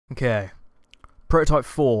Okay. Prototype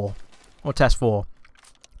 4. Or test 4.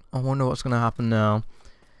 I wonder what's going to happen now.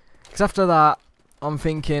 Because after that, I'm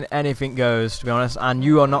thinking anything goes, to be honest. And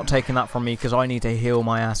you are not taking that from me because I need to heal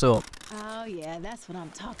my ass up. Oh, yeah, that's what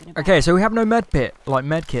I'm talking about. Okay, so we have no med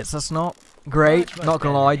kits. That's not great. Not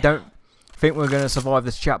going to lie. Don't think we're going to survive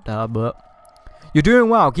this chapter, but... You're doing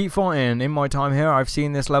well. Keep fighting. In my time here, I've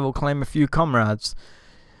seen this level claim a few comrades.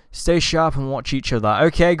 Stay sharp and watch each other.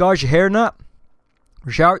 Okay, guys, you hearing that?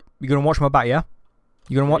 Shout. You gonna watch my back, yeah?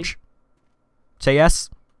 You gonna watch? Say yes.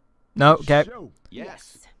 No. Okay.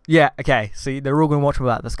 Yes. Yeah. Okay. See, they're all gonna watch my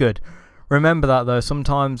back. That's good. Remember that though.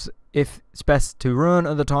 Sometimes if it's best to run,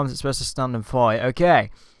 other times it's best to stand and fight. Okay.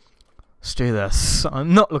 Let's do this.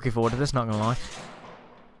 I'm not looking forward to this. Not gonna lie.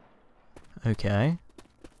 Okay.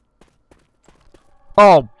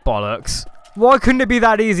 Oh, bollocks. Why couldn't it be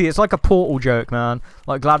that easy? It's like a Portal joke, man.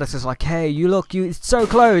 Like Gladys is like, hey, you look, it's so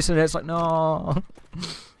close. And it's like, no.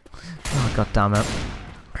 Oh, god damn it.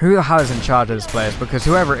 Who the hell is in charge of this place? Because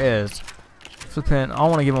whoever it is, flipping, I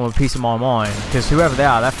want to give them a piece of my mind. Because whoever they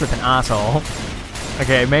are, they're flipping asshole.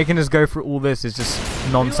 Okay, making us go through all this is just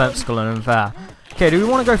nonsensical and unfair. Okay, do we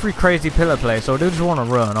want to go through crazy pillar place or do we just want to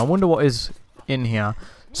run? I wonder what is in here.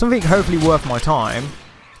 Something hopefully worth my time.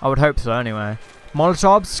 I would hope so anyway.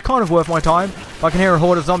 Molotovs, kind of worth my time. But I can hear a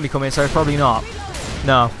horde of zombie coming, so probably not.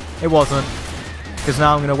 No, it wasn't. Because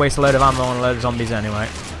now I'm going to waste a load of ammo on a load of zombies anyway.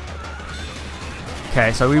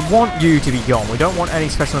 Okay, so we want you to be gone. We don't want any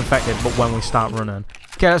special infected, but when we start running.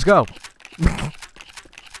 Okay, let's go.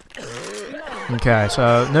 Okay,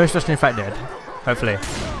 so no special infected. Hopefully.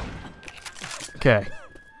 Okay.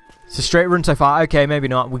 It's a straight run so far. Okay, maybe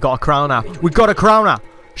not. We got a crowner. We got a crowner.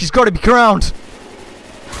 She's got to be crowned.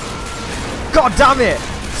 God damn it!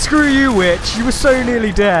 Screw you, witch! You were so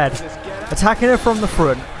nearly dead. Attacking her from the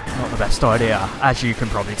front, not the best idea, as you can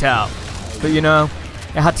probably tell. But you know,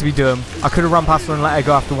 it had to be done. I could have run past her and let her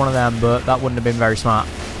go after one of them, but that wouldn't have been very smart.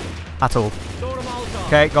 At all.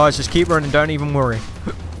 Okay, guys, just keep running, don't even worry.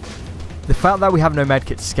 The fact that we have no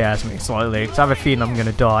medkits scares me slightly, because I have a feeling I'm going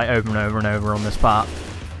to die over and over and over on this part.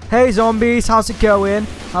 Hey zombies, how's it going?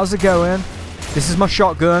 How's it going? This is my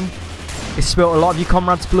shotgun. It's spilt a lot of your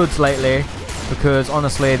comrades' bloods lately. Because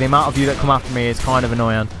honestly, the amount of you that come after me is kind of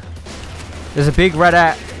annoying. There's a big red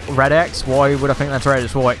X. Why would I think that's red?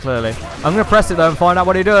 It's white, clearly. I'm going to press it though and find out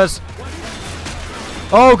what it does.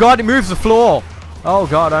 Oh god, it moves the floor. Oh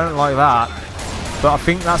god, I don't like that. But I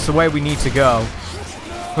think that's the way we need to go.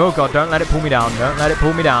 Oh god, don't let it pull me down. Don't let it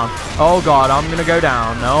pull me down. Oh god, I'm going to go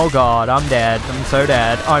down. Oh god, I'm dead. I'm so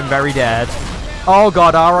dead. I'm very dead. Oh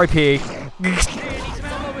god, RIP.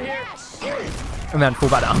 And then fall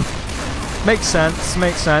back down. Makes sense,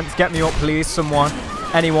 makes sense. Get me up, please, someone.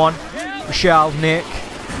 Anyone. Michelle, Nick.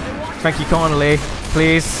 Thank you kindly.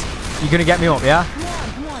 Please. You're going to get me up, yeah?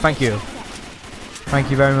 Thank you. Thank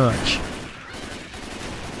you very much.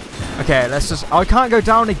 Okay, let's just... I can't go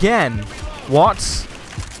down again. What?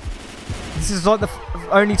 This is like the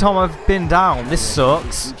only time I've been down. This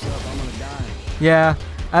sucks. Yeah.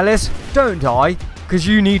 Alice, don't die. Because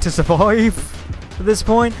you need to survive at this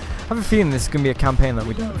point. I have a feeling this is going to be a campaign that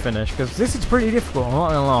we don't finish, because this is pretty difficult, I'm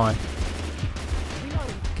not going to lie.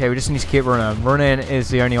 Okay, we just need to keep running. Running is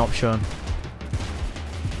the only option.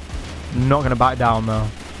 Not going to back down, though.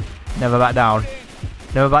 Never back down.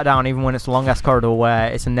 Never back down, even when it's a long-ass corridor where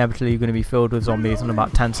it's inevitably going to be filled with zombies in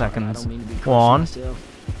about 10 seconds. 1,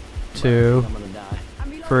 2,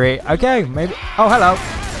 3. Okay, maybe... Oh, hello.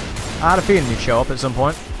 I had a feeling you'd show up at some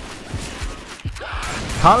point.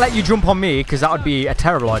 Can't let you jump on me, because that would be a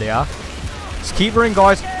terrible idea. Just keep running,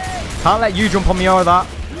 guys. Can't let you jump on me or that.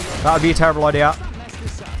 That would be a terrible idea.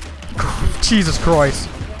 Jesus Christ.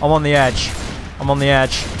 I'm on the edge. I'm on the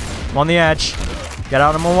edge. I'm on the edge. Get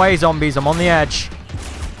out of my way, zombies. I'm on the edge.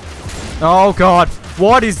 Oh, God.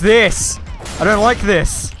 What is this? I don't like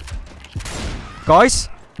this. Guys?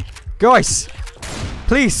 Guys.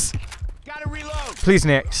 Please. Please,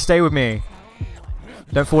 Nick. Stay with me.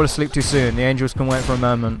 Don't fall asleep too soon. The angels can wait for a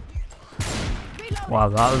moment. Wow,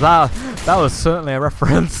 that was certainly a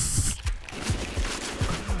reference.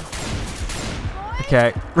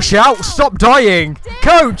 Okay. Rochelle, stop dying!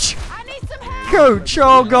 Coach! Coach!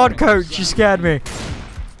 Oh god, Coach, you scared me.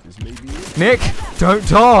 Nick, don't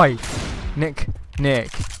die!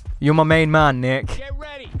 Nick, you're my main man, Nick.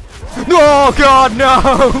 Oh god,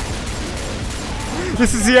 no!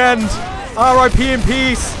 This is the end. R.I.P. in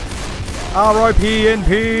peace. R.I.P. in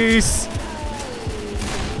peace.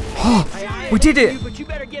 Oh, we did it.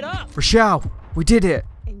 Rochelle, we did it.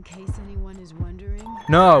 In case anyone is wondering.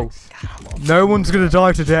 No. No one's going to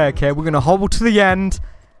die today, okay? We're going to hobble to the end.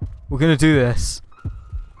 We're going to do this.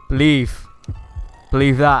 Believe.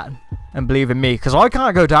 Believe that. And believe in me. Because I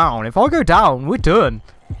can't go down. If I go down, we're done.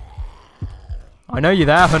 I know you're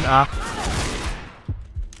there, Hunter.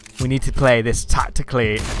 We need to play this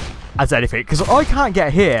tactically as anything. Because I can't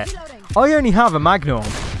get here. I only have a Magnum.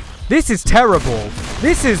 This is terrible.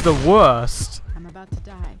 This is the worst. I'm about to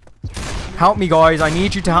die. Help me, guys. I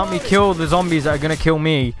need you to help me kill the zombies that are going to kill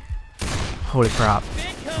me. Holy crap.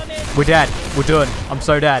 We're dead. We're done. I'm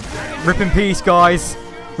so dead. Rip in peace, guys.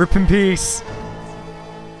 Rip in peace.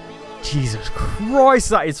 Jesus Christ,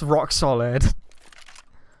 that is rock solid.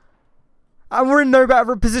 And we're in no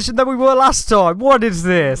better a position than we were last time. What is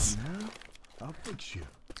this?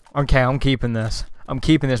 Okay, I'm keeping this. I'm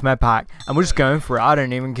keeping this med pack. And we're just going for it. I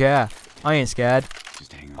don't even care. I ain't scared.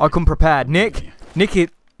 I come prepared. Nick. This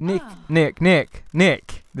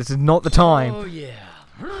is not the time. Oh, yeah.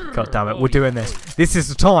 God damn it, we're doing this. This is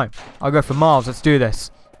the time. I'll go for Miles. Let's do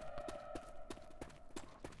this.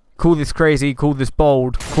 Call this crazy, call this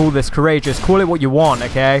bold, call this courageous, call it what you want,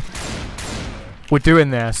 okay? We're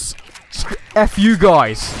doing this. F you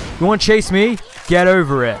guys. You want to chase me? Get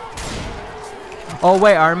over it. Oh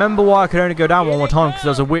wait, I remember why I could only go down one more time, because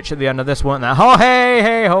there was a witch at the end of this, weren't there? Oh, hey,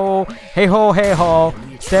 hey, ho. Hey, ho, hey, ho.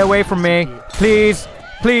 Stay away from me. Please,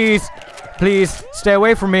 please, please, stay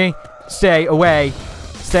away from me. Stay away.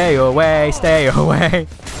 Stay away, stay away.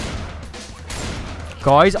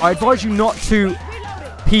 Guys, I advise you not to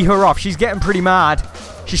pee her off. She's getting pretty mad.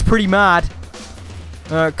 She's pretty mad.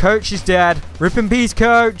 Coach is dead. Rip in peace,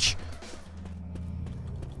 Coach.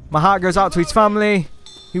 My heart goes out to his family.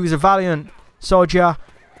 He was a valiant soldier.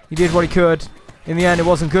 He did what he could. In the end, it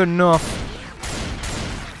wasn't good enough.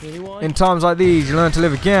 In times like these, you learn to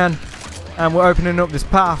live again. And we're opening up this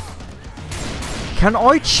path. Can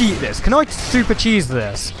I cheat this? Can I super cheese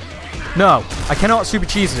this? No, I cannot super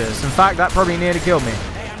cheese this. In fact, that probably nearly killed me.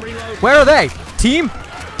 Where are they? Team?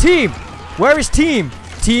 Team! Where is team?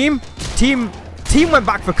 Team? Team? Team went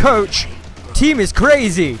back for coach. Team is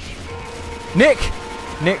crazy. Nick!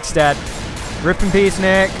 Nick's dead. Rip in peace,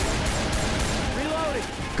 Nick.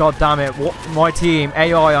 God damn it. What, my team,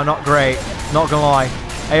 AI are not great. Not gonna lie.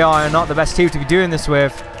 AI are not the best team to be doing this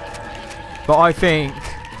with. But I think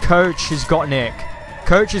Coach has got Nick.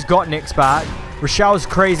 Coach has got Nick's back. Rochelle's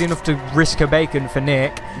crazy enough to risk her bacon for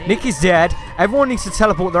Nick. Nick is dead. Everyone needs to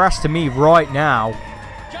teleport their ass to me right now.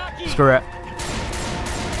 Screw it.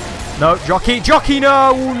 No, Jockey. Jockey,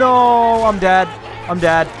 no. No, I'm dead. I'm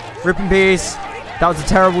dead. Rip in peace. That was a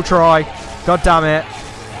terrible try. God damn it.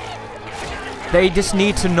 They just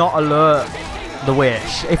need to not alert the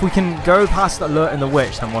witch. If we can go past alerting the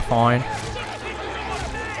witch, then we're fine.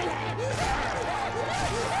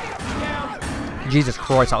 Jesus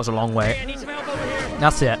Christ, that was a long wait.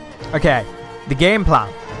 That's it. Okay, the game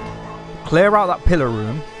plan. Clear out that pillar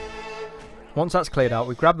room. Once that's cleared out,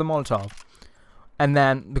 we grab the Molotov. And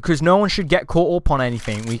then, because no one should get caught up on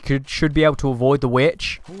anything, we should be able to avoid the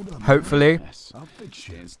witch. Hopefully.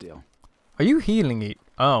 Are you healing it?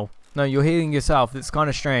 Oh, no, you're healing yourself. It's kind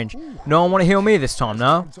of strange. No one want to heal me this time,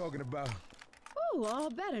 no? Oh, all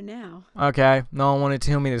better now. Okay, no one wanted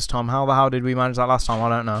to heal me this time. How the hell did we manage that last time? I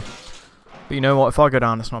don't know. But you know what? If I go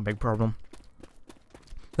down, it's not a big problem.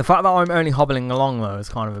 The fact that I'm only hobbling along, though, is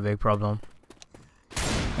kind of a big problem.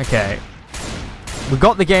 Okay. We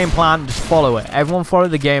got the game plan. Just follow it. Everyone follow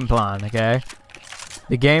the game plan, okay?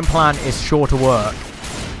 The game plan is sure to work.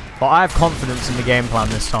 But I have confidence in the game plan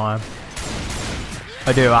this time.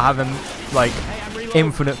 I do. I have, like,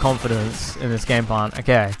 infinite confidence in this game plan.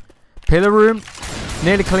 Okay. Pillar room.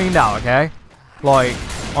 Nearly cleaned out, okay? Like,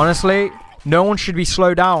 honestly... No one should be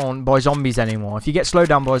slowed down by zombies anymore. If you get slowed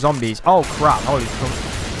down by zombies... Oh, crap. Holy crap.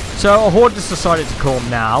 So, a Horde just decided to come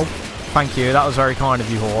now. Thank you. That was very kind of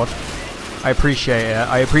you, Horde. I appreciate it.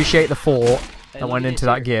 I appreciate the thought that went into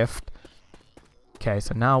that gift. Okay,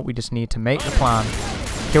 so now we just need to make the plan.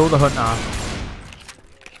 Kill the hunter.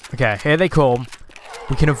 Okay, here they come.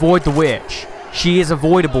 We can avoid the witch. She is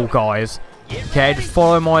avoidable, guys. Okay, just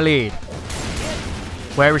follow my lead.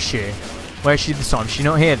 Where is she? Where is she this time? She's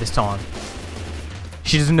not here this time.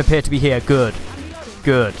 She doesn't appear to be here. Good.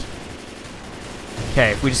 Good.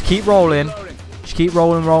 Okay, if we just keep rolling. Just keep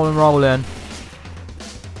rolling, rolling, rolling.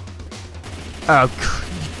 Oh.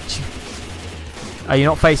 Are you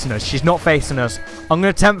not facing us? She's not facing us. I'm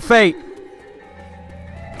going to tempt fate.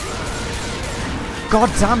 God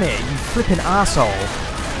damn it, you flipping asshole.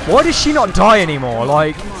 Why does she not die anymore?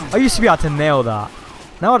 Like, I used to be able to nail that.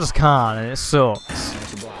 Now I just can't, and it sucks.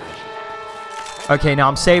 Okay, now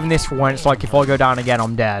I'm saving this for when it's like if I go down again,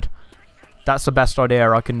 I'm dead. That's the best idea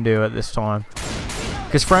I can do at this time.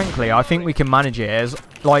 Because frankly, I think we can manage it as,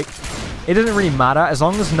 like, it doesn't really matter. As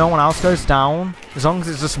long as no one else goes down, as long as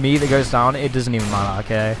it's just me that goes down, it doesn't even matter,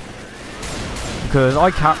 okay? Because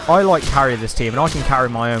I like carry this team, and I can carry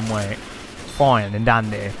my own weight. Fine and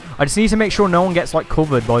dandy. I just need to make sure no one gets, like,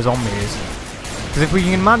 covered by zombies. Because if we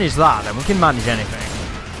can manage that, then we can manage anything.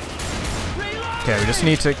 Okay, we just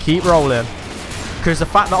need to keep rolling. Because the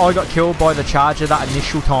fact that I got killed by the charger that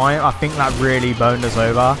initial time, I think that really boned us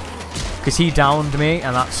over. Because he downed me,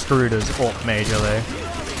 and that screwed us up majorly.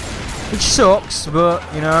 Which sucks, but,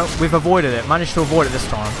 you know, we've avoided it. Managed to avoid it this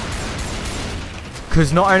time.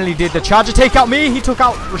 Because not only did the charger take out me, he took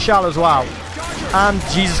out Rochelle as well. And,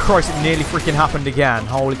 Jesus Christ, it nearly freaking happened again.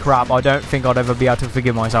 Holy crap, I don't think I'd ever be able to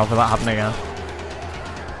forgive myself for that happening again.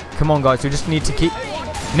 Come on, guys, we just need to keep...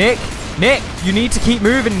 Nick, you need to keep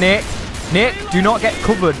moving, Nick. Nick, do not get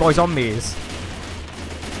covered by zombies.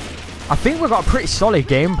 I think we've got a pretty solid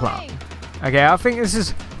game plan. Okay, I think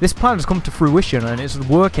this plan has come to fruition and it's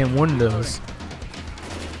working wonders.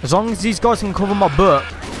 As long as these guys can cover my butt.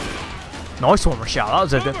 Nice one, Rochelle. That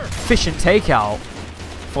was an efficient takeout,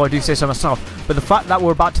 if I do say so myself. But the fact that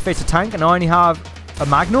we're about to face a tank and I only have a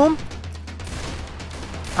magnum?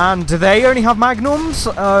 And do they only have magnums?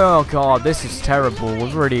 Oh god, this is terrible.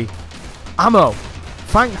 We've already... Ammo!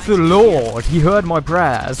 Thank the Lord, he heard my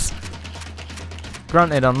prayers.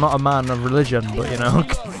 Granted, I'm not a man of religion, but you know.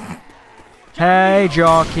 Hey,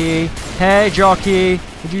 jockey. Hey, jockey.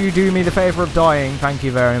 Would you do me the favour of dying? Thank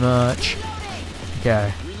you very much.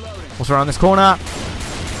 Okay. What's around this corner?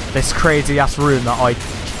 This crazy-ass room that I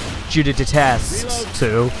Judah detests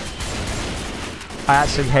too. I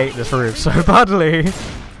actually hate this room so badly.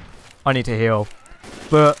 I need to heal.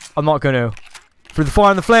 But I'm not going to. Through the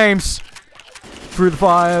fire and the flames. Through the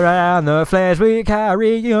fire and the flames we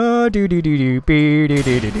carry you. Do.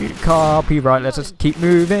 Copyright, let's just keep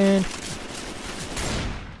moving.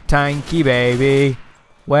 Tanky baby,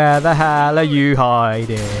 where the hell are you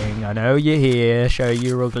hiding? I know you're here, show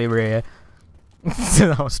your ugly rear.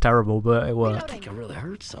 That was terrible, but it worked. I think I really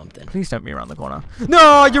heard something. Please don't be around the corner.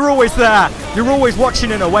 No, you're always there. You're always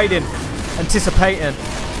watching and waiting, anticipating.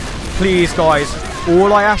 Please, guys,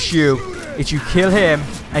 all I ask you is you kill him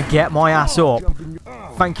and get my ass up.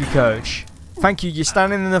 Thank you, coach. Thank you. You're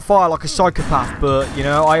standing in the fire like a psychopath, but you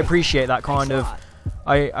know I appreciate that kind of.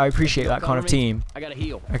 I appreciate that kind of team. I gotta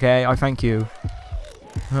heal. Okay, I thank you.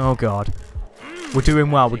 Oh god, we're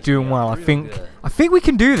doing well. We're doing well. I think we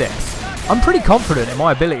can do this. I'm pretty confident in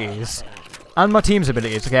my abilities and my team's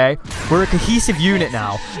abilities. Okay, we're a cohesive unit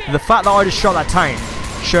now. The fact that I just shot that tank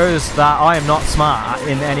shows that I am not smart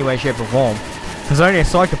in any way, shape, or form. Because only a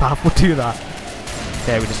psychopath would do that.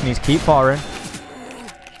 Okay, we just need to keep firing.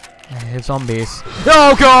 Zombies.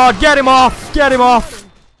 Oh god, get him off! Get him off!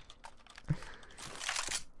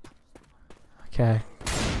 Okay.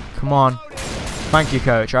 Come on. Thank you,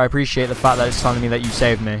 coach. I appreciate the fact that it's telling me that you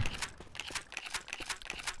saved me.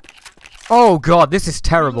 Oh god, this is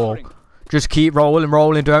terrible. Just keep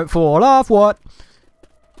rolling, don't fall off. What?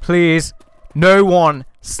 Please. No one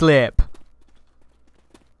slip.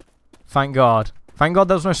 Thank god. Thank god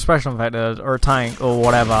there's no special effects or a tank or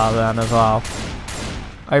whatever then as well.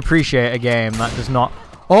 I appreciate a game that does not...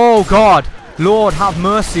 Oh god! Lord have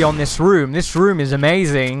mercy on this room. This room is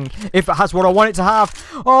amazing. If it has what I want it to have.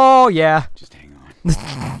 Oh yeah. Just hang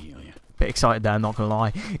on. Bit excited there, I'm not gonna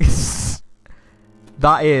lie.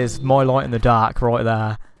 That is my light in the dark right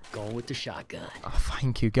there. Going with the shotgun. Oh,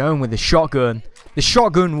 thank you. Going with the shotgun. The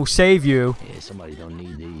shotgun will save you. Yeah, somebody don't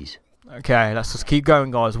need these. Okay, let's just keep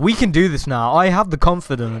going, guys. We can do this now. I have the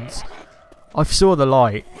confidence. I saw the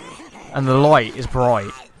light. And the light is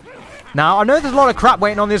bright. Now, I know there's a lot of crap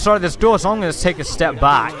waiting on this side of this door, so I'm going to take a step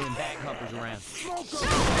back.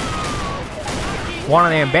 One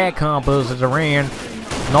of them back humpers is around.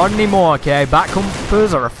 Not anymore, okay? Back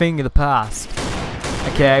humpers are a thing of the past.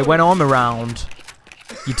 Okay, when I'm around,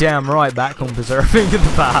 you're damn right back humpers are a thing of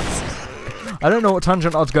the past. I don't know what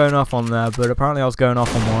tangent I was going off on there, but apparently I was going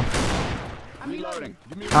off on one.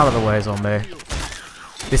 Out of the way, zombie.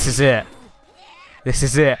 This is it. This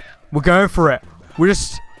is it. We're going for it. We're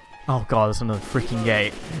just... Oh god, there's another freaking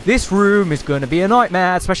gate. This room is going to be a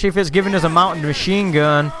nightmare, especially if it's giving us a mounted machine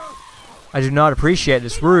gun. I do not appreciate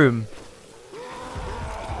this room.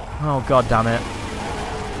 Oh god damn it.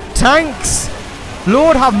 Tanks!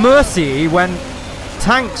 Lord have mercy when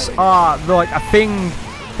tanks are like a thing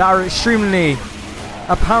that are extremely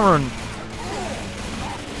apparent.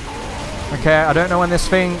 Okay, I don't know when this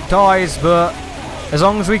thing dies, but as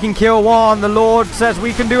long as we can kill one, the Lord says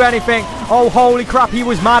we can do anything. Oh, holy crap, he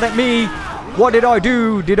was mad at me. What did I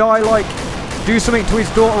do? Did I, like, do something to his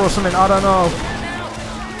daughter or something? I don't know.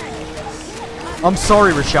 I'm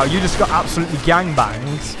sorry, Rochelle. You just got absolutely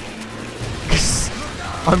gangbanged.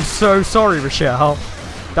 I'm so sorry, Rochelle.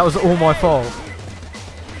 That was all my fault.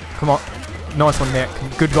 Come on. Nice one, Nick.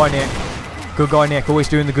 Good guy, Nick. Good guy, Nick. Always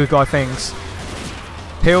doing the good guy things.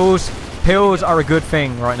 Pills are a good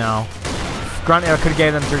thing right now. Granted, I could have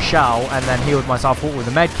gave them to Rochelle and then healed myself up with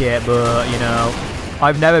a med kit, but, you know,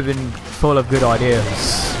 I've never been full of good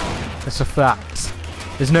ideas. It's a fact.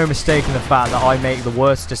 There's no mistake in the fact that I make the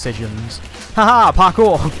worst decisions. Haha,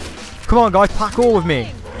 parkour! Come on, guys, parkour with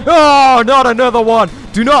me. Oh, not another one!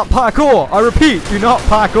 Do not parkour! I repeat, do not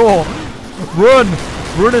parkour! Run!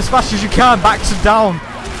 Run as fast as you can, back to down.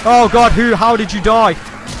 Oh god, how did you die?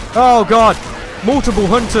 Oh god, multiple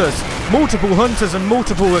hunters on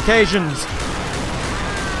multiple occasions.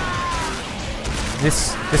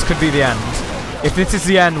 This could be the end. If this is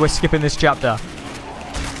the end, we're skipping this chapter.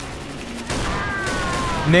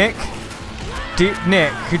 Nick,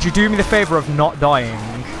 could you do me the favor of not dying?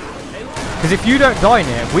 Because if you don't die,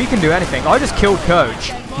 Nick, we can do anything. I just killed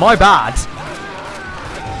Coach. My bad.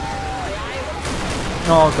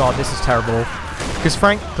 Oh god, this is terrible. Because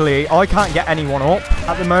frankly, I can't get anyone up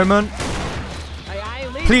at the moment.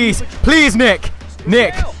 Please, please, Nick!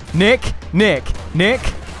 Nick! Nick! Nick! Nick!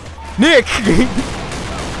 Nick!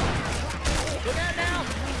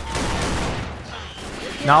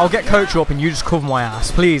 Now I'll get Coach up and you just cover my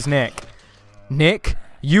ass. Please, Nick. Nick,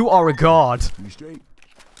 you are a god.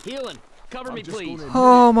 Healing. Cover me, please.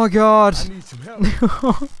 Oh my god.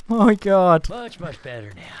 Oh my god. Much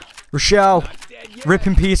better now. Rochelle, rip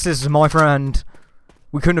in pieces, my friend.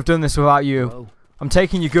 We couldn't have done this without you. Bro, I'm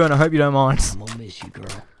taking your gun, I hope you don't mind. I'm gonna miss you, girl.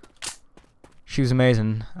 She was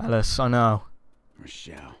amazing, Alice, I know.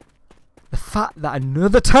 Rochelle. The fact that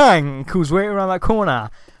another tank was waiting around that corner.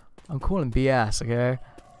 I'm calling BS, okay?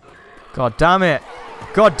 God damn it.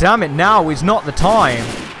 God damn it, now is not the time.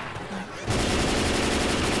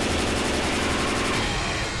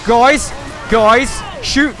 Guys,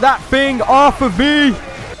 shoot that thing off of me.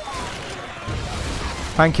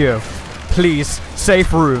 Thank you. Please,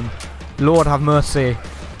 safe room. Lord have mercy.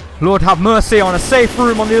 Lord have mercy on a safe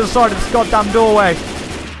room on the other side of this goddamn doorway.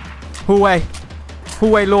 Hallway.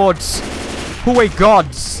 Hallway lords. Hallway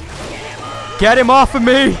gods. Get him off of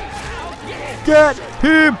me. Get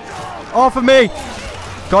him off of me.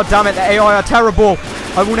 God damn it, the AI are terrible.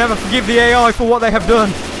 I will never forgive the AI for what they have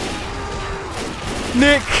done.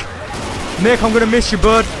 Nick, I'm gonna miss you,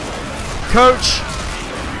 bud. Coach,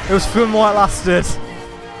 it was fun while it lasted.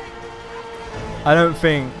 I don't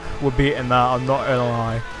think we're beating that, I'm not gonna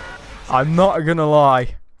lie. I'm not gonna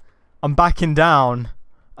lie. I'm backing down.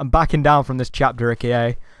 I'm backing down from this chapter,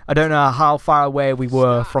 aka. I don't know how far away we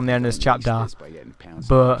were from the end of this chapter,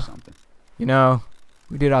 but, you know,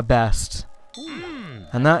 we did our best.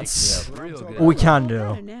 And that's all we can do.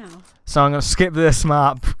 Better now. So I'm going to skip this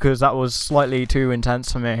map because that was slightly too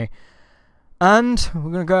intense for me. And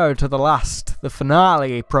we're going to go to the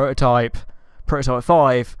finale prototype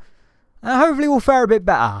 5. And hopefully we'll fare a bit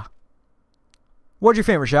better. What do you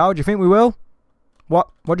think, Rochelle? Do you think we will? What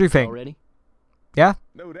do you think? Already? Yeah?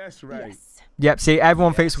 No, that's right. Yes. Yep, see,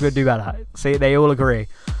 everyone thinks we're going to do better. See, they all agree.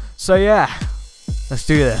 So yeah, let's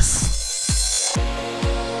do this.